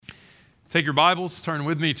Take your Bibles, turn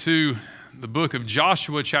with me to the book of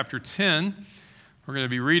Joshua, chapter 10. We're going to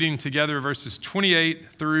be reading together verses 28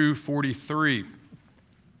 through 43.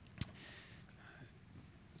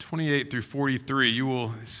 28 through 43. You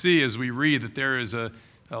will see as we read that there is a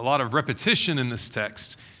lot of repetition in this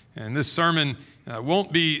text. And this sermon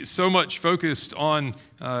won't be so much focused on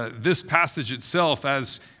this passage itself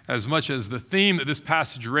as much as the theme that this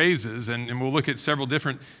passage raises. And we'll look at several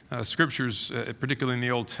different scriptures, particularly in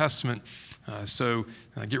the Old Testament. So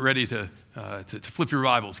get ready to flip your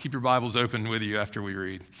Bibles. Keep your Bibles open with you after we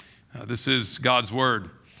read. This is God's word.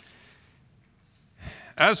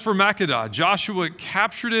 As for Makkedah, Joshua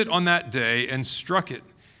captured it on that day and struck it,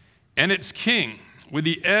 and its king with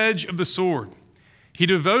the edge of the sword. He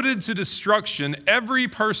devoted to destruction every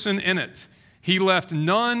person in it. He left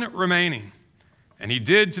none remaining. And he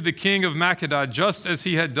did to the king of Makkedah just as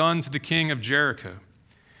he had done to the king of Jericho.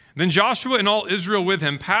 Then Joshua and all Israel with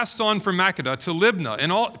him passed on from Makkedah to Libnah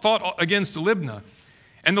and fought against Libnah.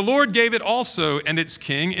 And the Lord gave it also and its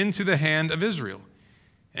king into the hand of Israel.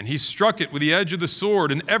 And he struck it with the edge of the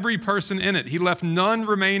sword, and every person in it. He left none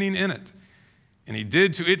remaining in it. And he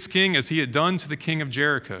did to its king as he had done to the king of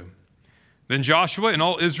Jericho. Then Joshua and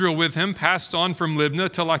all Israel with him passed on from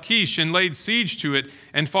Libnah to Lachish and laid siege to it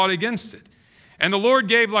and fought against it. And the Lord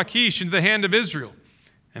gave Lachish into the hand of Israel.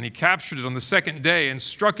 And he captured it on the second day and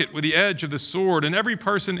struck it with the edge of the sword and every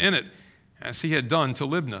person in it, as he had done to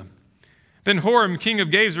Libnah. Then Horam, king of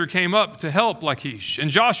Gezer, came up to help Lachish, and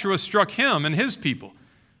Joshua struck him and his people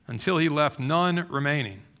until he left none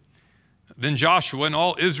remaining. Then Joshua and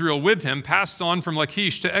all Israel with him passed on from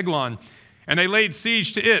Lachish to Eglon, and they laid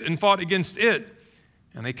siege to it and fought against it.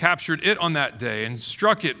 And they captured it on that day and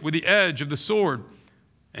struck it with the edge of the sword.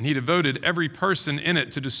 And he devoted every person in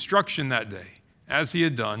it to destruction that day, as he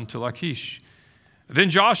had done to Lachish. Then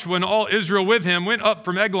Joshua and all Israel with him went up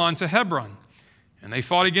from Eglon to Hebron, and they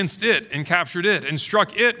fought against it and captured it and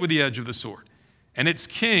struck it with the edge of the sword, and its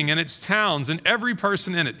king and its towns and every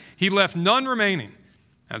person in it. He left none remaining,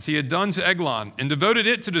 as he had done to Eglon, and devoted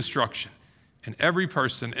it to destruction, and every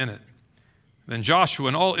person in it. Then Joshua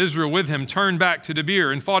and all Israel with him turned back to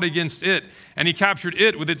Debir and fought against it, and he captured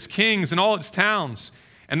it with its kings and all its towns.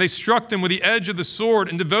 And they struck them with the edge of the sword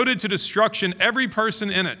and devoted to destruction every person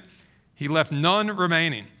in it. He left none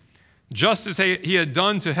remaining. Just as he had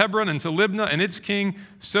done to Hebron and to Libnah and its king,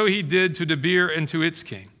 so he did to Debir and to its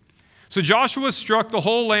king. So Joshua struck the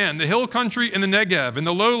whole land, the hill country and the Negev and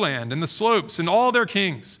the lowland and the slopes and all their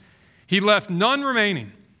kings. He left none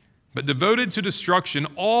remaining, but devoted to destruction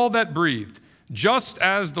all that breathed, just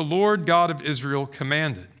as the Lord God of Israel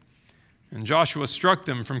commanded. And Joshua struck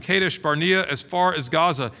them from Kadesh Barnea as far as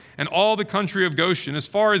Gaza, and all the country of Goshen as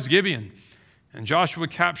far as Gibeon. And Joshua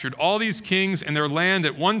captured all these kings and their land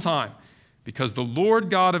at one time, because the Lord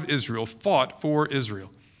God of Israel fought for Israel.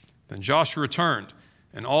 Then Joshua returned,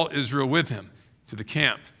 and all Israel with him, to the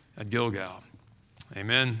camp at Gilgal.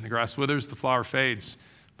 Amen. The grass withers, the flower fades,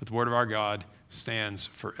 but the word of our God stands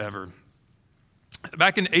forever.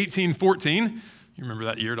 Back in 1814, you remember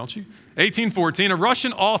that year, don't you? 1814, a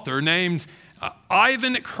Russian author named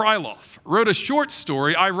Ivan Krylov wrote a short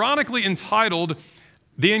story ironically entitled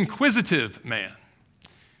The Inquisitive Man.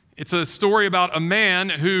 It's a story about a man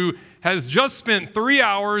who has just spent 3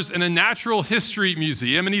 hours in a natural history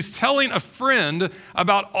museum, and he's telling a friend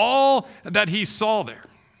about all that he saw there.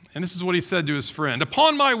 And this is what he said to his friend: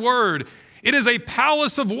 "Upon my word, it is a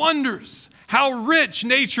palace of wonders. How rich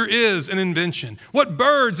nature is in invention. What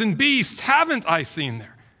birds and beasts haven't I seen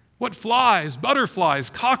there? What flies, butterflies,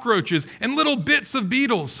 cockroaches, and little bits of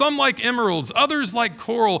beetles, some like emeralds, others like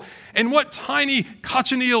coral, and what tiny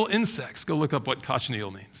cochineal insects." Go look up what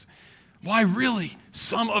cochineal means. "Why, really,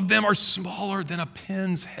 some of them are smaller than a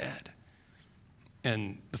pin's head."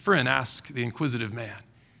 And the friend asks the inquisitive man,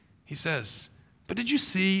 he says, "But did you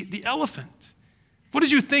see the elephant? What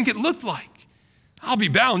did you think it looked like? I'll be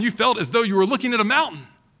bound you felt as though you were looking at a mountain."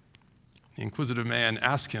 The inquisitive man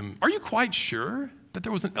asked him, "Are you quite sure that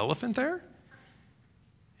there was an elephant there?"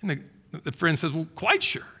 And the friend says, "Well, quite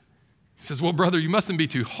sure." He says, "Well, brother, you mustn't be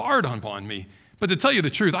too hard upon me. But to tell you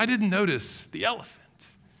the truth, I didn't notice the elephant."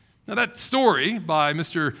 Now, that story by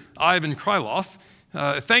Mr. Ivan Krylov,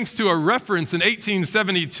 thanks to a reference in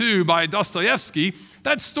 1872 by Dostoevsky,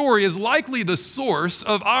 that story is likely the source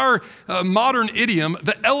of our modern idiom,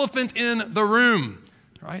 the elephant in the room,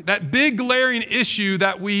 right? That big glaring issue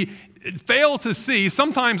that we fail to see,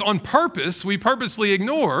 sometimes on purpose, we purposely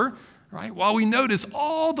ignore, right? While we notice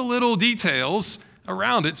all the little details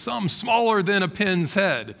around it, some smaller than a pin's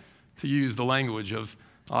head, to use the language of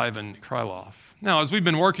Ivan Krylov. Now, as we've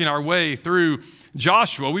been working our way through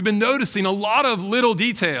Joshua, we've been noticing a lot of little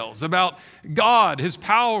details about God, his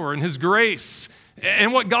power, and his grace,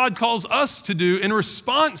 and what God calls us to do in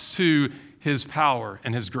response to his power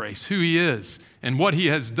and his grace, who he is, and what he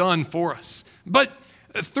has done for us. But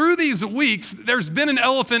through these weeks, there's been an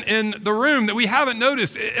elephant in the room that we haven't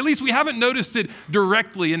noticed. At least we haven't noticed it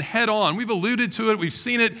directly and head on. We've alluded to it. We've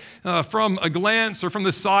seen it from a glance or from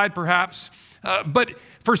the side, perhaps. But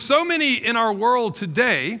for so many in our world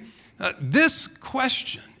today, this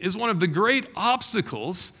question is one of the great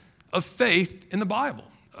obstacles of faith in the Bible.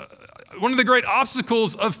 One of the great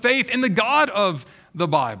obstacles of faith in the God of the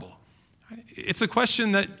Bible. It's a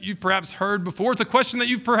question that you've perhaps heard before. It's a question that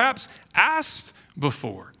you've perhaps asked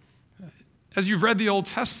before. As you've read the Old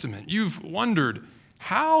Testament, you've wondered,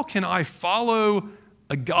 how can I follow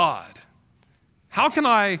a God? How can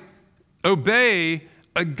I obey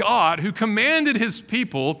a God who commanded his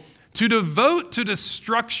people to devote to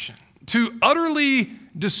destruction, to utterly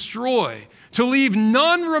destroy, to leave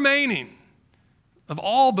none remaining of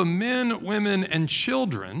all the men, women, and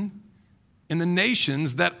children in the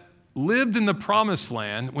nations that lived in the promised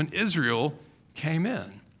land when Israel came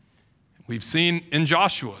in? We've seen in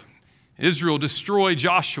Joshua, Israel destroyed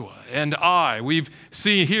Joshua and Ai. We've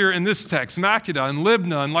seen here in this text, Makkedah and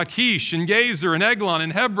Libnah and Lachish and Gezer and Eglon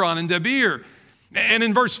and Hebron and Debir. And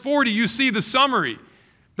in verse 40, you see the summary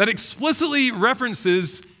that explicitly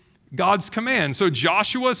references God's command. So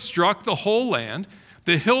Joshua struck the whole land,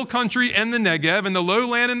 the hill country and the Negev and the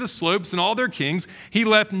lowland and the slopes and all their kings. He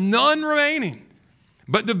left none remaining,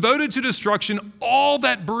 but devoted to destruction all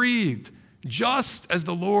that breathed, just as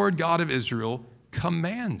the Lord God of Israel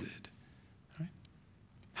commanded. Right?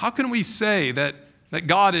 How can we say that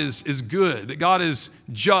God is good, that God is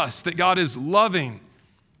just, that God is loving,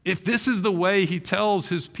 if this is the way he tells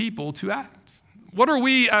his people to act? What are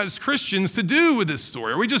we as Christians to do with this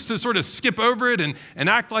story? Are we just to sort of skip over it and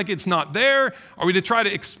act like it's not there? Are we to try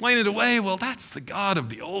to explain it away? Well, that's the God of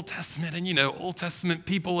the Old Testament. And, Old Testament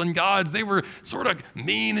people and gods, they were sort of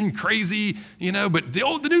mean and crazy, but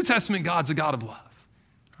the New Testament God's a God of love.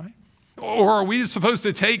 Or are we supposed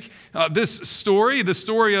to take this story, the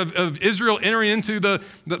story of Israel entering into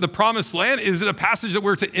the promised land? Is it a passage that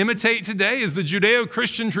we're to imitate today? Is the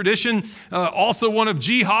Judeo-Christian tradition also one of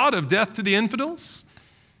jihad, of death to the infidels?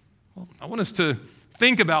 Well, I want us to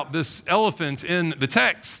think about this elephant in the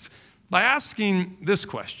text by asking this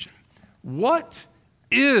question. What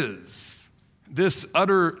is this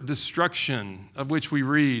utter destruction of which we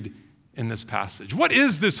read in this passage? What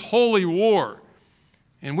is this holy war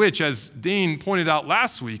in which, as Dean pointed out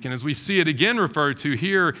last week, and as we see it again referred to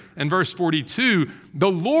here in verse 42,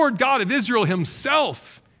 the Lord God of Israel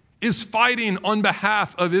himself is fighting on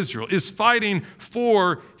behalf of Israel, is fighting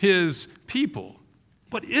for his people?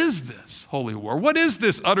 What is this holy war? What is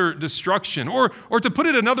this utter destruction? Or to put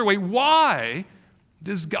it another way, why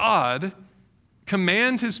does God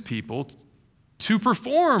command his people to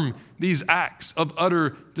perform these acts of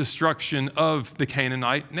utter destruction of the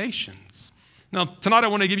Canaanite nations? Now, tonight I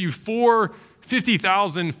want to give you 4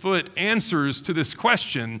 50,000-foot answers to this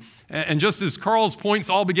question. And just as Carl's points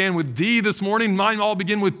all began with D this morning, mine all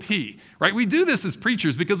begin with P, right? We do this as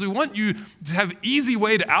preachers because we want you to have easy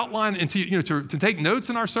way to outline and to take notes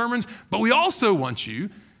in our sermons, but we also want you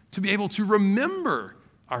to be able to remember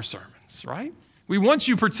our sermons, right? We want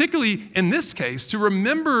you, particularly in this case, to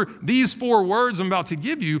remember these 4 words I'm about to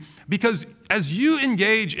give you, because as you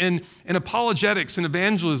engage in apologetics and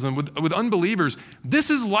evangelism with unbelievers, this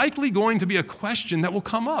is likely going to be a question that will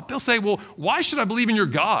come up. They'll say, well, why should I believe in your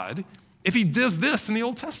God if he does this in the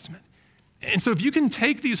Old Testament? And so if you can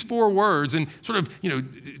take these 4 words and sort of,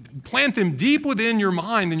 plant them deep within your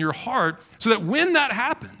mind and your heart so that when that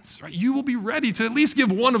happens, right, you will be ready to at least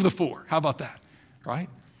give one of the 4. How about that, right?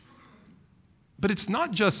 But it's not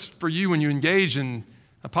just for you when you engage in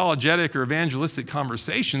apologetic or evangelistic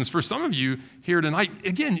conversations. For some of you here tonight,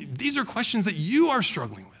 again, these are questions that you are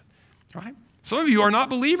struggling with, right? Some of you are not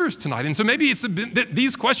believers tonight, and so maybe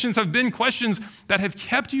these questions have been questions that have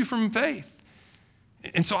kept you from faith.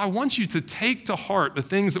 And so I want you to take to heart the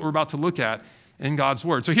things that we're about to look at in God's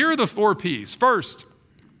word. So here are the 4 P's. First,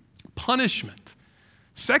 punishment.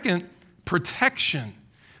 Second, protection.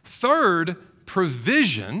 Third,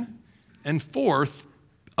 provision. And fourth,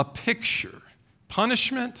 a picture.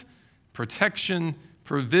 Punishment, protection,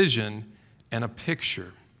 provision, and a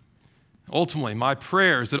picture. Ultimately, my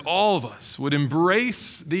prayer is that all of us would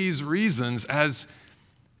embrace these reasons as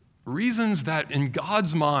reasons that in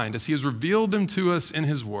God's mind, as he has revealed them to us in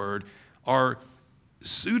his word, are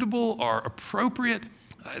suitable, are appropriate,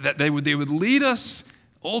 that they would lead us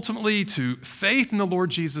ultimately to faith in the Lord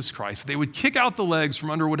Jesus Christ. They would kick out the legs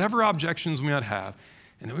from under whatever objections we might have,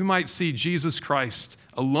 and that we might see Jesus Christ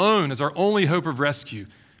alone as our only hope of rescue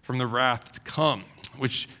from the wrath to come.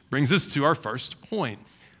 Which brings us to our first point.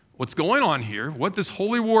 What's going on here, what this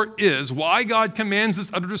holy war is, why God commands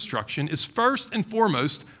this utter destruction, is first and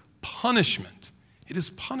foremost punishment. It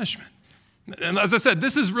is punishment. And as I said,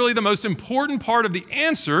 this is really the most important part of the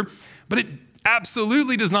answer, but it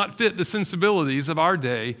absolutely does not fit the sensibilities of our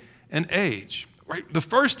day and age. Right? The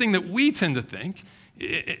first thing that we tend to think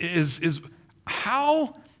is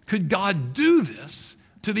how could God do this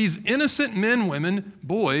to these innocent men, women,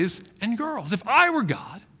 boys, and girls? If I were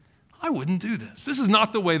God, I wouldn't do this. This is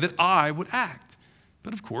not the way that I would act.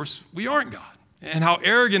 But of course, we aren't God. And how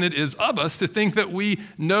arrogant it is of us to think that we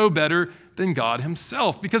know better than God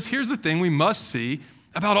himself. Because here's the thing we must see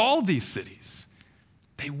about all of these cities.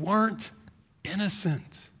 They weren't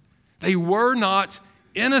innocent. They were not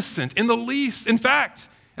innocent in the least. In fact,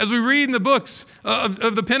 as we read in the books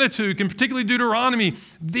of the Pentateuch, and particularly Deuteronomy,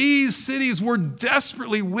 these cities were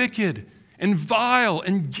desperately wicked and vile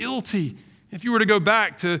and guilty. If you were to go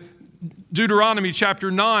back to Deuteronomy chapter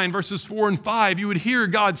 9, verses 4 and 5, you would hear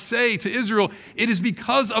God say to Israel, it is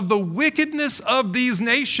because of the wickedness of these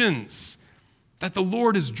nations that the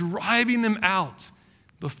Lord is driving them out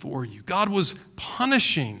before you. God was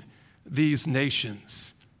punishing these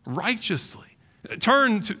nations righteously.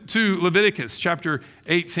 Turn to Leviticus chapter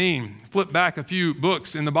 18. Flip back a few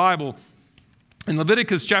books in the Bible. In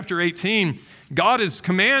Leviticus chapter 18, God is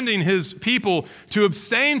commanding his people to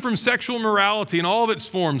abstain from sexual immorality in all of its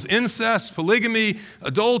forms: incest, polygamy,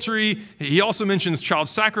 adultery. He also mentions child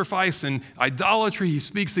sacrifice and idolatry. He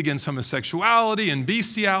speaks against homosexuality and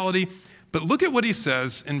bestiality. But look at what he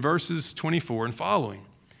says in verses 24 and following.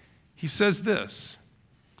 He says this: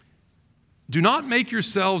 do not make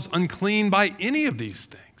yourselves unclean by any of these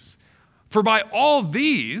things. For by all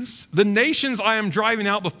these, the nations I am driving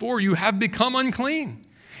out before you have become unclean,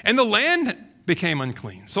 and the land became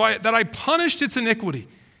unclean, so that I punished its iniquity,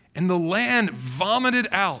 and the land vomited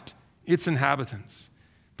out its inhabitants.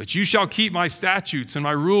 But you shall keep my statutes and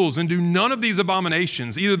my rules, and do none of these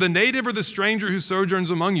abominations, either the native or the stranger who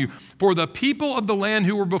sojourns among you. For the people of the land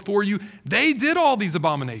who were before you, they did all these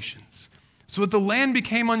abominations, so that the land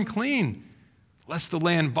became unclean, lest the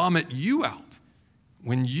land vomit you out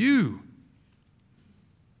when you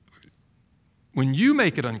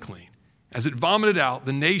make it unclean, as it vomited out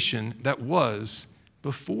the nation that was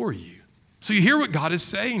before you. So you hear what God is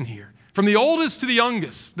saying here. From the oldest to the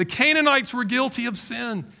youngest, the Canaanites were guilty of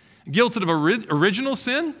sin, guilty of original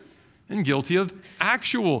sin and guilty of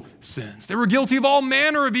actual sins. They were guilty of all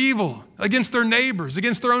manner of evil against their neighbors,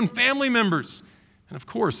 against their own family members, and of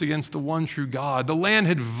course, against the one true God. The land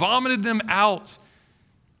had vomited them out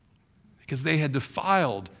because they had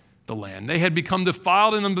defiled the land. They had become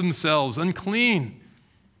defiled in them themselves, unclean.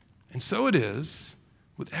 And so it is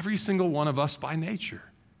with every single one of us by nature.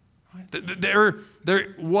 Right?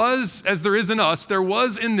 There was, as there is in us, there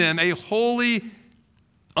was in them a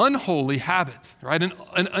unholy habit, right?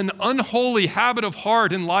 An unholy habit of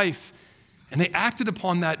heart and life. And they acted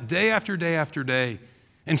upon that day after day after day.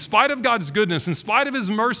 In spite of God's goodness, in spite of his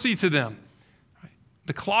mercy to them, right?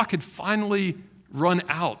 The clock had finally run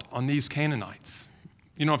out on these Canaanites.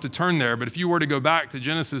 You don't have to turn there, but if you were to go back to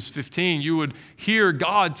Genesis 15, you would hear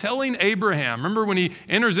God telling Abraham, remember when he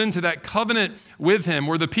enters into that covenant with him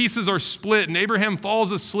where the pieces are split and Abraham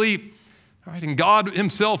falls asleep, right? And God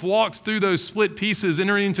himself walks through those split pieces,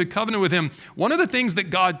 entering into covenant with him. One of the things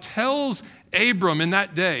that God tells Abram in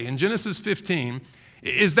that day, in Genesis 15,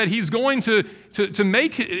 is that he's going to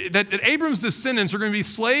make, that Abram's descendants are going to be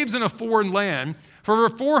slaves in a foreign land for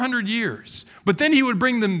over 400 years. But then he would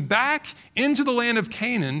bring them back into the land of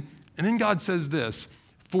Canaan. And then God says this: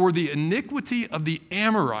 for the iniquity of the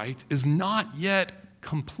Amorite is not yet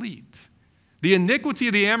complete. The iniquity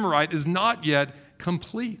of the Amorite is not yet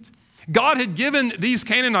complete. God had given these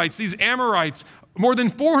Canaanites, these Amorites, more than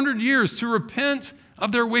 400 years to repent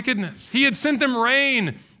of their wickedness. He had sent them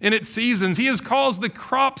rain in its seasons. He has caused the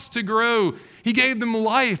crops to grow. He gave them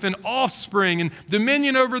life and offspring and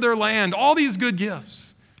dominion over their land, all these good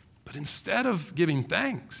gifts. But instead of giving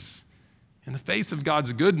thanks in the face of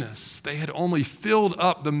God's goodness, they had only filled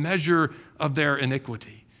up the measure of their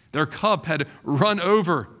iniquity. Their cup had run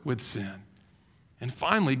over with sin. And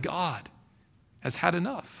finally, God has had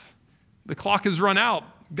enough. The clock has run out.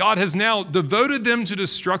 God has now devoted them to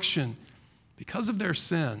destruction because of their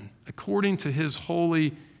sin, according to his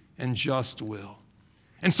holy and just will.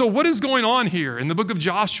 And so what is going on here in the book of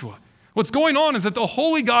Joshua? What's going on is that the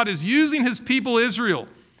holy God is using his people Israel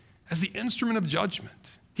as the instrument of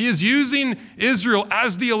judgment. He is using Israel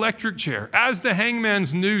as the electric chair, as the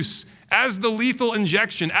hangman's noose, as the lethal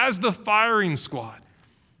injection, as the firing squad.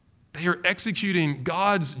 They are executing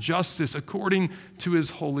God's justice according to his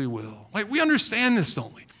holy will. Like, we understand this,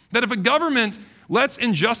 don't we? That if a government lets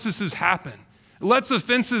injustices happen, lets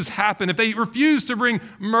offenses happen, if they refuse to bring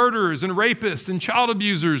murderers and rapists and child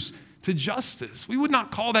abusers to justice, we would not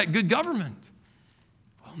call that good government.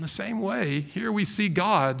 Well, in the same way, here we see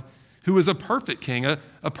God, who is a perfect king,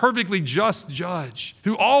 a perfectly just judge,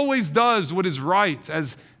 who always does what is right,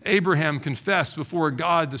 as Abraham confessed before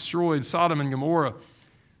God destroyed Sodom and Gomorrah.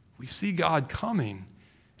 We see God coming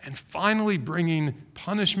and finally bringing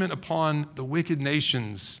punishment upon the wicked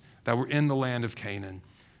nations that were in the land of Canaan.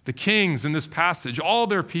 The kings in this passage, all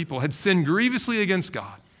their people, had sinned grievously against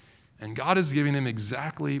God, and God is giving them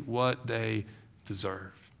exactly what they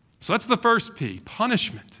deserve. So that's the first P,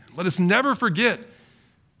 punishment. Let us never forget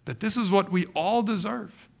that this is what we all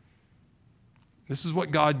deserve. This is what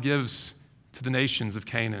God gives to the nations of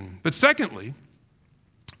Canaan. But secondly,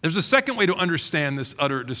 there's a second way to understand this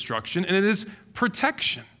utter destruction, and it is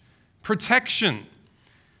protection. Protection.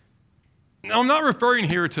 Now, I'm not referring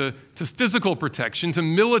here to physical protection, to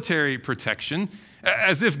military protection,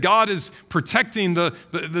 as if God is protecting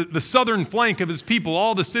the southern flank of his people.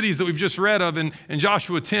 All the cities that we've just read of in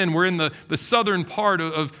Joshua 10 were in the southern part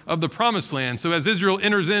of the promised land. So as Israel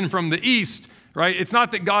enters in from the east, right, it's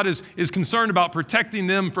not that God is concerned about protecting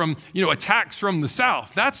them from attacks from the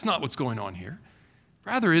south. That's not what's going on here.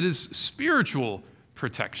 Rather, it is spiritual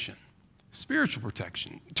protection. Spiritual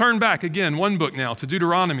protection. Turn back again, one book now, to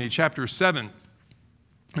Deuteronomy chapter 7.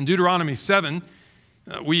 In Deuteronomy 7,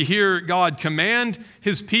 we hear God command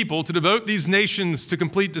his people to devote these nations to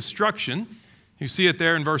complete destruction. You see it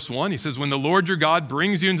there in verse 1. He says, when the Lord your God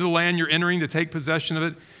brings you into the land you're entering to take possession of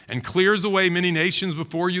it and clears away many nations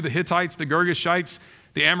before you, the Hittites, the Girgashites,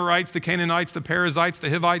 the Amorites, the Canaanites, the Perizzites, the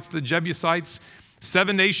Hivites, the Jebusites,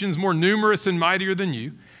 7 nations more numerous and mightier than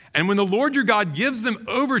you. And when the Lord your God gives them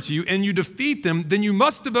over to you and you defeat them, then you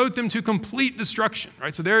must devote them to complete destruction,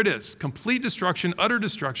 right? So there it is, complete destruction, utter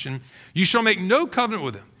destruction. You shall make no covenant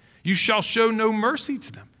with them. You shall show no mercy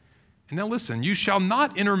to them. And now listen, you shall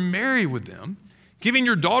not intermarry with them, giving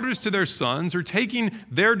your daughters to their sons or taking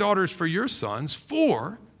their daughters for your sons,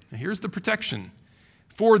 for, and here's the protection,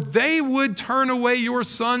 for they would turn away your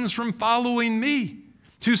sons from following me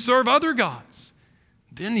to serve other gods.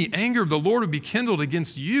 Then the anger of the Lord would be kindled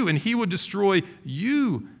against you, and he would destroy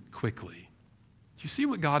you quickly. Do you see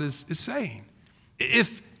what God is saying?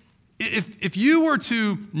 If you were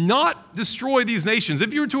to not destroy these nations,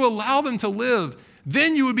 if you were to allow them to live,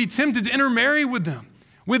 then you would be tempted to intermarry with them,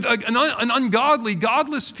 with an ungodly,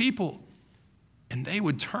 godless people. And they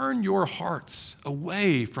would turn your hearts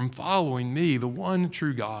away from following me, the one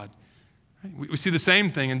true God. We see the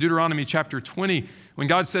same thing in Deuteronomy chapter 20 when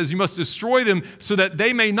God says you must destroy them so that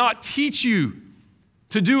they may not teach you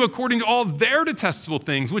to do according to all their detestable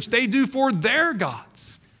things, which they do for their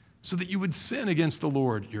gods, so that you would sin against the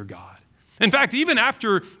Lord your God. In fact, even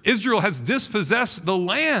after Israel has dispossessed the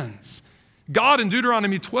lands, God in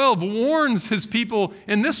Deuteronomy 12 warns his people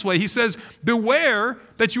in this way. He says, beware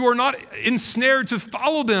that you are not ensnared to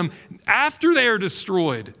follow them after they are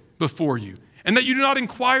destroyed before you, and that you do not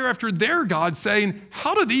inquire after their gods, saying,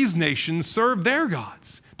 how do these nations serve their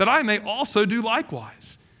gods, that I may also do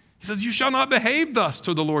likewise? He says, you shall not behave thus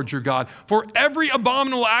to the Lord your God, for every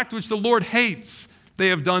abominable act which the Lord hates, they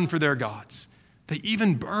have done for their gods. They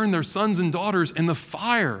even burn their sons and daughters in the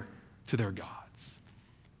fire to their gods.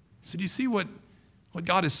 So do you see what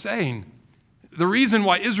God is saying? The reason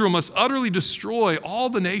why Israel must utterly destroy all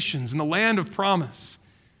the nations in the land of promise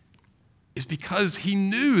is because he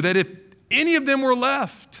knew that if any of them were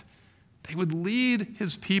left, they would lead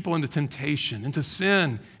his people into temptation, into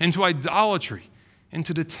sin, into idolatry,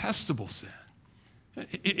 into detestable sin.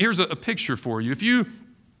 Here's a picture for you. If you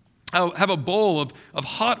have a bowl of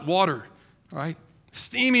hot water, right,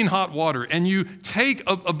 steaming hot water, and you take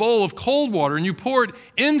a bowl of cold water and you pour it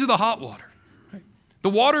into the hot water, right, the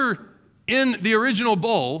water in the original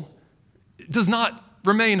bowl does not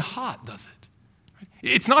remain hot, does it?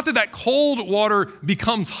 It's not that cold water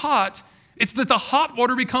becomes hot. It's that the hot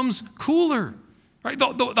water becomes cooler, right?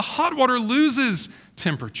 The hot water loses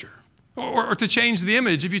temperature. Or to change the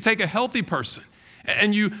image, if you take a healthy person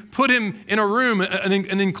and you put him in a room,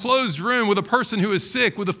 an enclosed room with a person who is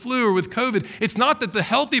sick with the flu or with COVID, it's not that the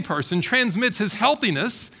healthy person transmits his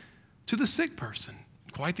healthiness to the sick person.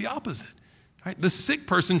 Quite the opposite, right? The sick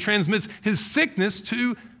person transmits his sickness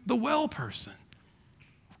to the well person.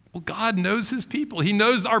 Well, God knows his people. He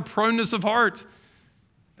knows our proneness of heart.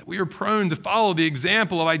 that we are prone to follow the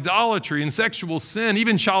example of idolatry and sexual sin,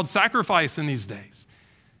 even child sacrifice in these days.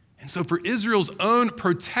 And so for Israel's own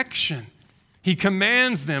protection, he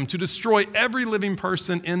commands them to destroy every living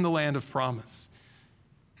person in the land of promise.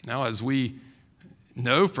 Now, as we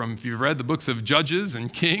know from, if you've read the books of Judges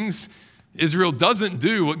and Kings, Israel doesn't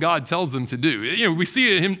do what God tells them to do. We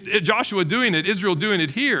see Joshua doing it, Israel doing it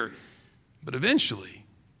here. But eventually,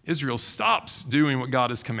 Israel stops doing what God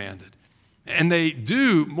has commanded. And they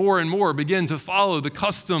do more and more begin to follow the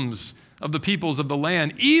customs of the peoples of the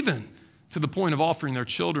land, even to the point of offering their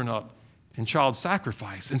children up in child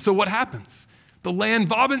sacrifice. And so what happens? The land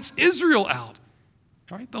vomits Israel out.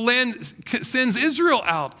 Right? The land sends Israel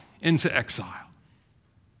out into exile.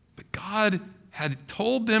 But God had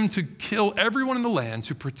told them to kill everyone in the land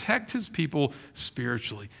to protect his people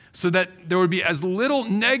spiritually, so that there would be as little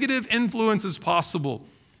negative influence as possible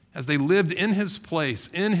as they lived in his place,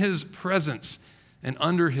 in his presence, and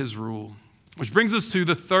under his rule. Which brings us to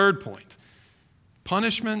the third point: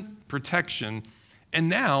 punishment, protection, and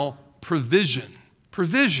now provision.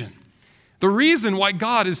 Provision. The reason why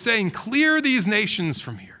God is saying, clear these nations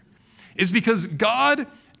from here, is because God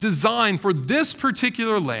designed for this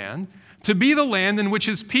particular land to be the land in which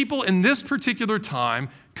his people in this particular time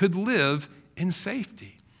could live in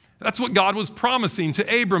safety. That's what God was promising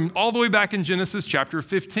to Abram all the way back in Genesis chapter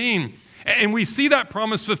 15. And we see that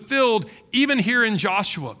promise fulfilled even here in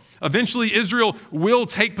Joshua. Eventually, Israel will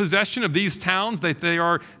take possession of these towns that they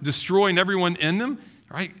are destroying everyone in them,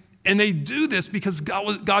 right? And they do this because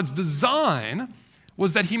God's design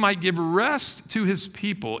was that he might give rest to his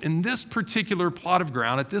people in this particular plot of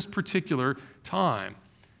ground at this particular time.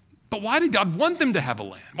 But why did God want them to have a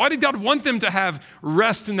land? Why did God want them to have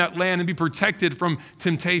rest in that land and be protected from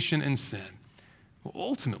temptation and sin? Well,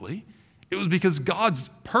 ultimately, it was because God's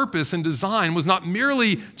purpose and design was not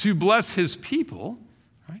merely to bless his people,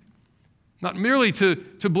 right? Not merely to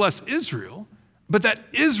bless Israel, but that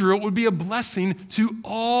Israel would be a blessing to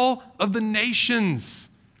all of the nations,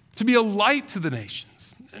 to be a light to the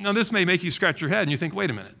nations. Now, this may make you scratch your head and you think, wait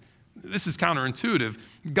a minute, this is counterintuitive.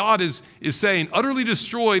 God is saying, utterly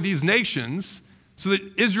destroy these nations so that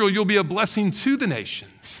Israel, you'll be a blessing to the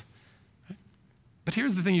nations. But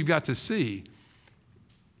here's the thing you've got to see.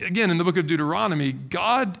 Again, in the book of Deuteronomy,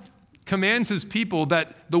 God commands his people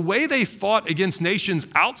that the way they fought against nations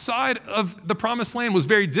outside of the promised land was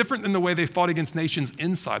very different than the way they fought against nations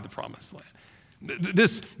inside the promised land.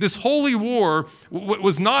 This holy war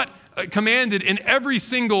was not commanded in every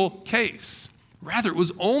single case. Rather, it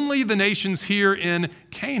was only the nations here in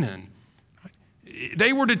Canaan.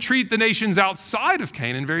 They were to treat the nations outside of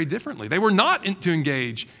Canaan very differently. They were not to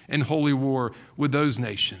engage in holy war with those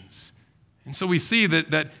nations. And so we see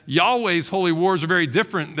that Yahweh's holy wars are very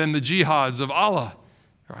different than the jihads of Allah,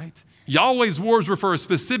 right? Yahweh's wars were for a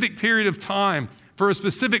specific period of time, for a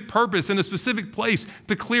specific purpose, in a specific place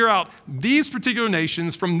to clear out these particular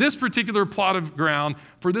nations from this particular plot of ground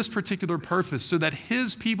for this particular purpose, so that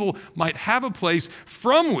his people might have a place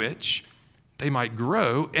from which they might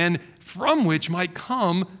grow and from which might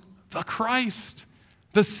come the Christ,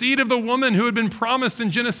 the seed of the woman who had been promised in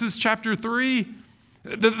Genesis chapter 3.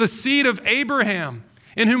 The seed of Abraham,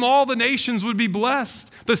 in whom all the nations would be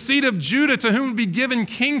blessed. The seed of Judah, to whom would be given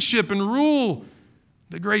kingship and rule.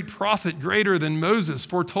 The great prophet, greater than Moses,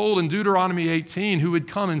 foretold in Deuteronomy 18, who would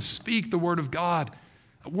come and speak the word of God,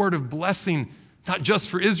 a word of blessing, not just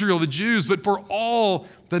for Israel, the Jews, but for all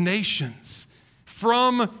the nations.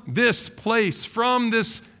 From this place, from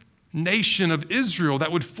this nation of Israel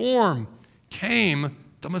that would form, came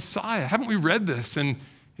the Messiah. Haven't we read this in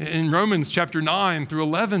Romans chapter 9 through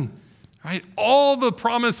 11, right? All the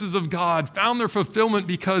promises of God found their fulfillment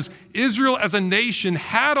because Israel as a nation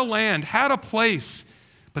had a land, had a place.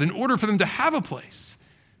 But in order for them to have a place,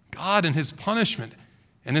 God in his punishment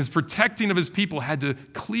and his protecting of his people had to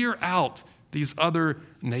clear out these other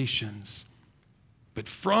nations. But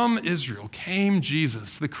from Israel came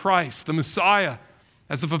Jesus, the Christ, the Messiah,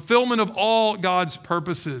 as the fulfillment of all God's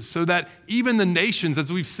purposes, so that even the nations,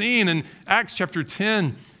 as we've seen in Acts chapter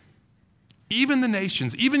 10, even the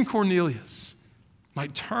nations, even Cornelius,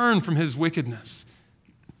 might turn from his wickedness,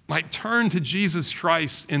 might turn to Jesus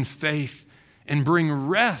Christ in faith and bring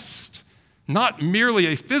rest, not merely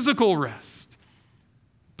a physical rest,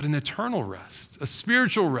 but an eternal rest, a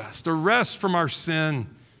spiritual rest, a rest from our sin.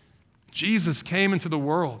 Jesus came into the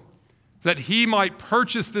world that he might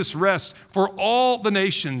purchase this rest for all the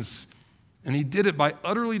nations, and he did it by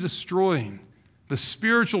utterly destroying the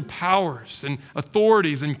spiritual powers and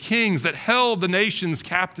authorities and kings that held the nations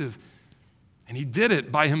captive. And he did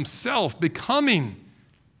it by himself becoming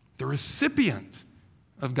the recipient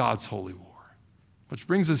of God's holy war. Which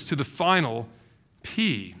brings us to the final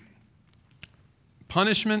P.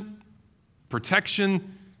 Punishment,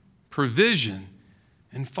 protection, provision,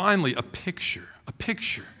 and finally a picture. A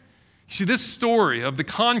picture. You see, this story of the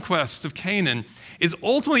conquest of Canaan is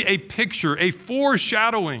ultimately a picture, a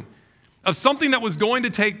foreshadowing of something that was going to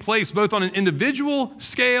take place both on an individual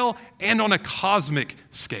scale and on a cosmic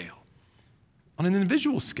scale. On an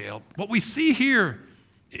individual scale, what we see here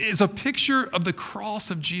is a picture of the cross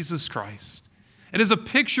of Jesus Christ. It is a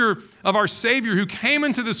picture of our Savior who came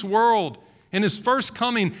into this world in his first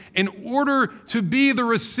coming in order to be the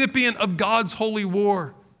recipient of God's holy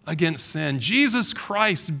war against sin. Jesus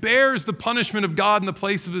Christ bears the punishment of God in the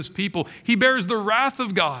place of his people. He bears the wrath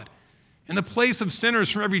of God in the place of sinners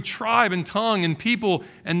from every tribe and tongue and people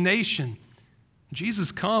and nation.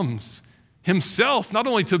 Jesus comes himself not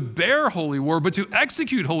only to bear holy war, but to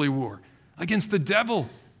execute holy war against the devil,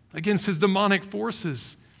 against his demonic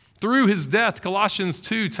forces. Through his death, Colossians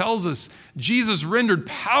 2 tells us, Jesus rendered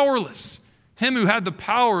powerless him who had the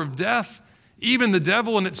power of death, even the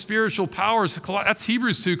devil and its spiritual powers. That's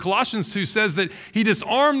Hebrews 2. Colossians 2 says that he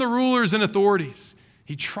disarmed the rulers and authorities.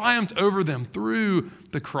 He triumphed over them through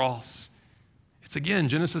the cross. It's again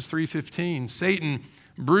Genesis 3:15. Satan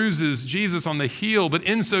bruises Jesus on the heel, but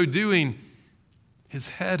in so doing, his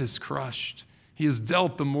head is crushed. He is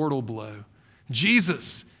dealt the mortal blow.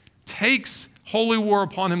 Jesus takes holy war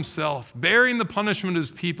upon himself, bearing the punishment of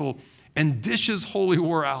his people, and dishes holy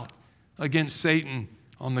war out against Satan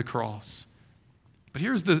on the cross. But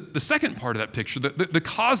here's the second part of that picture, the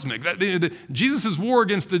cosmic. Jesus' war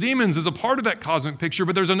against the demons is a part of that cosmic picture,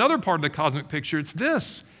 but there's another part of the cosmic picture. It's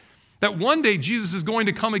this, that one day Jesus is going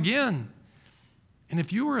to come again. And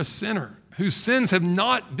if you are a sinner whose sins have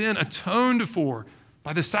not been atoned for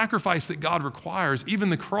by the sacrifice that God requires, even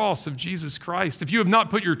the cross of Jesus Christ, if you have not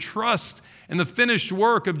put your trust in the finished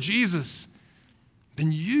work of Jesus,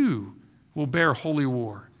 then you will bear holy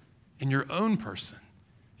war in your own person.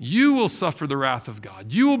 You will suffer the wrath of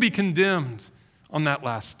God. You will be condemned on that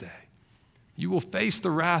last day. You will face the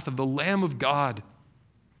wrath of the Lamb of God.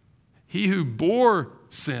 He who bore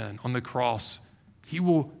sin on the cross, he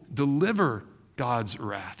will deliver God's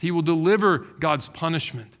wrath. He will deliver God's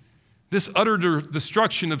punishment. This utter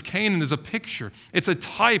destruction of Canaan is a picture. It's a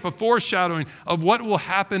type, a foreshadowing of what will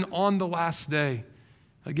happen on the last day.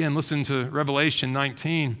 Again, listen to Revelation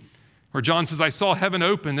 19, where John says, I saw heaven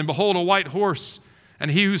opened, and behold, a white horse,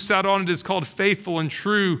 and he who sat on it is called Faithful and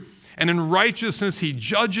True, and in righteousness he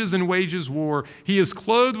judges and wages war. He is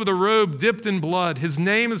clothed with a robe dipped in blood. His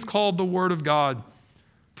name is called the Word of God.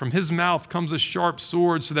 From his mouth comes a sharp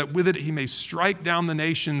sword, so that with it he may strike down the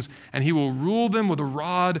nations, and he will rule them with a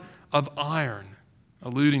rod of iron,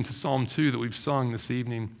 alluding to Psalm 2 that we've sung this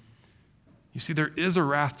evening. You see, there is a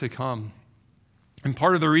wrath to come. And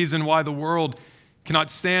part of the reason why the world cannot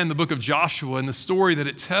stand the book of Joshua and the story that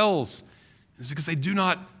it tells is because they do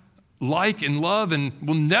not like and love and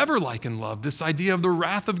will never like and love this idea of the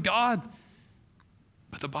wrath of God.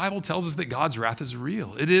 But the Bible tells us that God's wrath is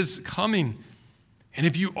real. It is coming. And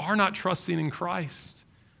if you are not trusting in Christ,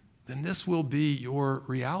 then this will be your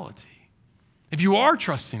reality. If you are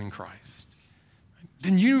trusting in Christ,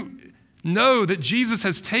 then you know that Jesus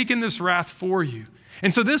has taken this wrath for you.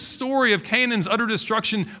 And so this story of Canaan's utter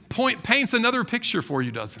destruction paints another picture for you,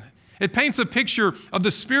 doesn't it? It paints a picture of the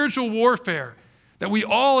spiritual warfare that we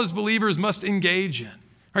all as believers must engage in.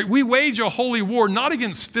 Right? We wage a holy war not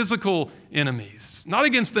against physical enemies, not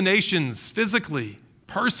against the nations physically,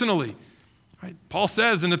 personally. Right? Paul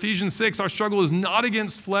says in Ephesians 6, our struggle is not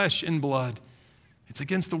against flesh and blood. It's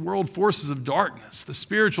against the world forces of darkness, the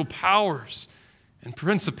spiritual powers and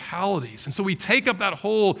principalities. And so we take up that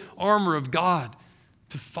whole armor of God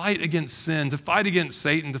to fight against sin, to fight against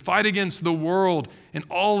Satan, to fight against the world and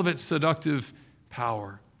all of its seductive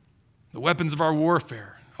power. The weapons of our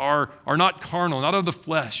warfare are not carnal, not of the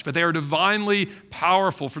flesh, but they are divinely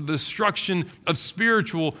powerful for the destruction of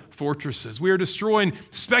spiritual fortresses. We are destroying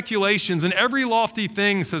speculations and every lofty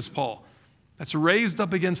thing, says Paul, that's raised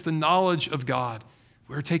up against the knowledge of God.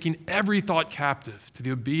 We're taking every thought captive to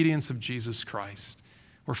the obedience of Jesus Christ.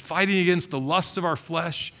 We're fighting against the lust of our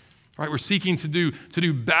flesh. Right, we're seeking to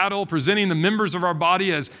do battle, presenting the members of our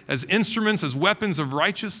body as instruments, as weapons of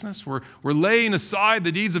righteousness. We're laying aside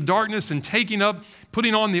the deeds of darkness and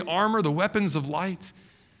putting on the armor, the weapons of light.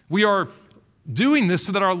 We are doing this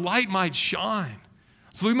so that our light might shine,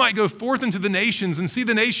 so we might go forth into the nations and see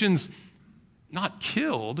the nations not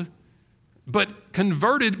killed, but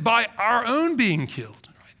converted by our own being killed,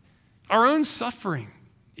 right? Our own suffering,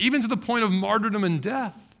 even to the point of martyrdom and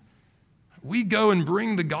death. We go and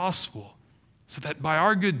bring the gospel so that by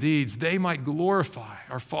our good deeds, they might glorify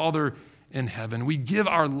our Father in heaven. We give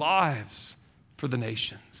our lives for the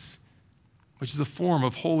nations, which is a form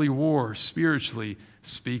of holy war, spiritually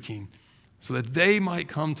speaking, so that they might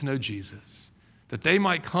come to know Jesus, that they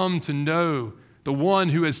might come to know the one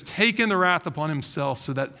who has taken the wrath upon himself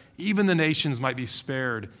so that even the nations might be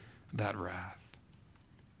spared that wrath.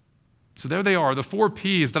 So there they are, the 4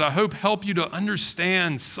 Ps that I hope help you to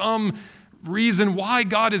understand some reason why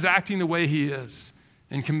God is acting the way he is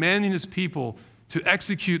and commanding his people to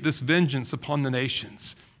execute this vengeance upon the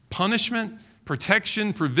nations. Punishment,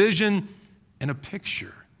 protection, provision, and a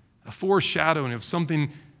picture, a foreshadowing of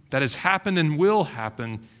something that has happened and will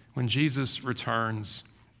happen when Jesus returns.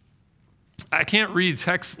 I can't read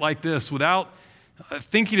texts like this without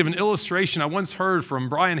thinking of an illustration I once heard from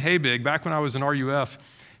Brian Habig back when I was in RUF.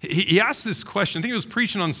 He asked this question. I think he was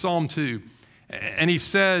preaching on Psalm 2, and he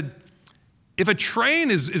said, if a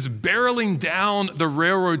train is barreling down the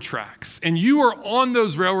railroad tracks and you are on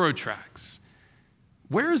those railroad tracks,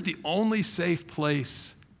 where is the only safe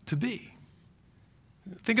place to be?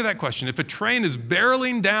 Think of that question. If a train is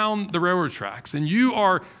barreling down the railroad tracks and you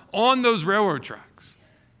are on those railroad tracks,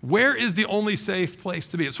 where is the only safe place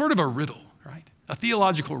to be? It's sort of a riddle, right? A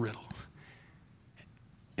theological riddle.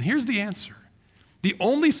 And here's the answer. The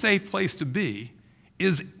only safe place to be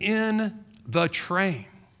is in the train.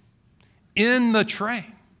 In the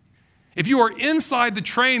train. If you are inside the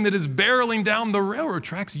train that is barreling down the railroad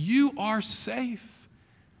tracks, you are safe.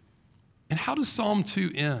 And how does Psalm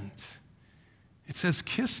 2 end? It says,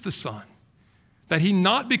 kiss the Son, that he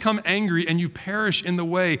not become angry and you perish in the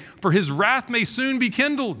way, for his wrath may soon be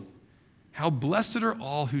kindled. How blessed are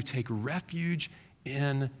all who take refuge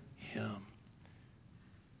in him.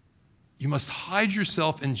 You must hide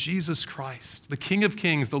yourself in Jesus Christ, the King of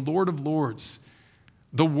Kings, the Lord of Lords,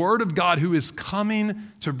 the Word of God who is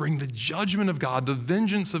coming to bring the judgment of God, the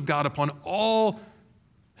vengeance of God upon all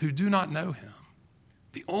who do not know him.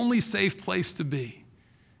 The only safe place to be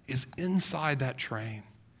is inside that train.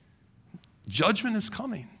 Judgment is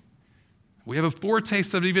coming. We have a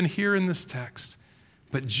foretaste of it even here in this text.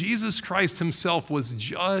 But Jesus Christ himself was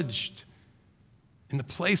judged in the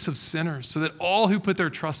place of sinners so that all who put their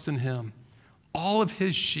trust in him, all of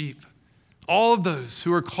his sheep, all of those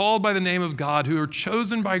who are called by the name of God, who are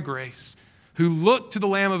chosen by grace, who look to the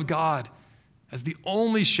Lamb of God as the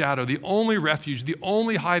only shadow, the only refuge, the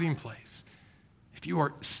only hiding place. If you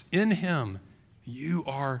are in him, you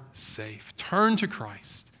are safe. Turn to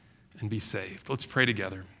Christ and be saved. Let's pray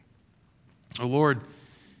together. Oh Lord,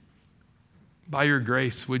 by your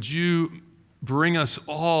grace, would you bring us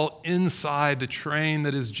all inside the train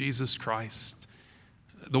that is Jesus Christ,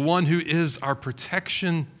 the one who is our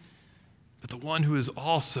protection, but the one who is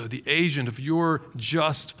also the agent of your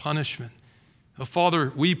just punishment. Oh,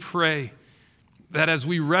 Father, we pray that as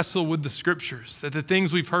we wrestle with the scriptures, that the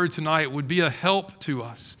things we've heard tonight would be a help to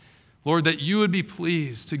us. Lord, that you would be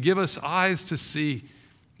pleased to give us eyes to see,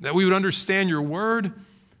 that we would understand your word,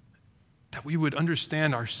 that we would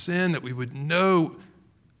understand our sin, that we would know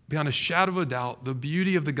beyond a shadow of a doubt the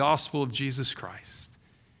beauty of the gospel of Jesus Christ.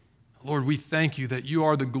 Lord, we thank you that you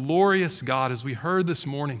are the glorious God, as we heard this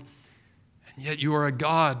morning, and yet you are a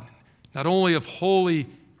God not only of holy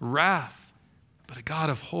wrath, but a God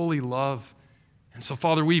of holy love. And so,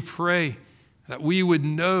 Father, we pray that we would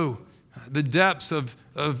know the depths of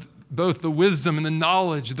both the wisdom and the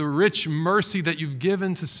knowledge, the rich mercy that you've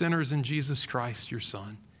given to sinners in Jesus Christ, your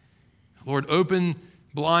Son. Lord, open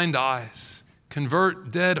blind eyes,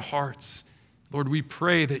 convert dead hearts. Lord, we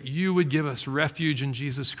pray that you would give us refuge in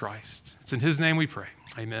Jesus Christ. It's in his name we pray.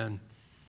 Amen.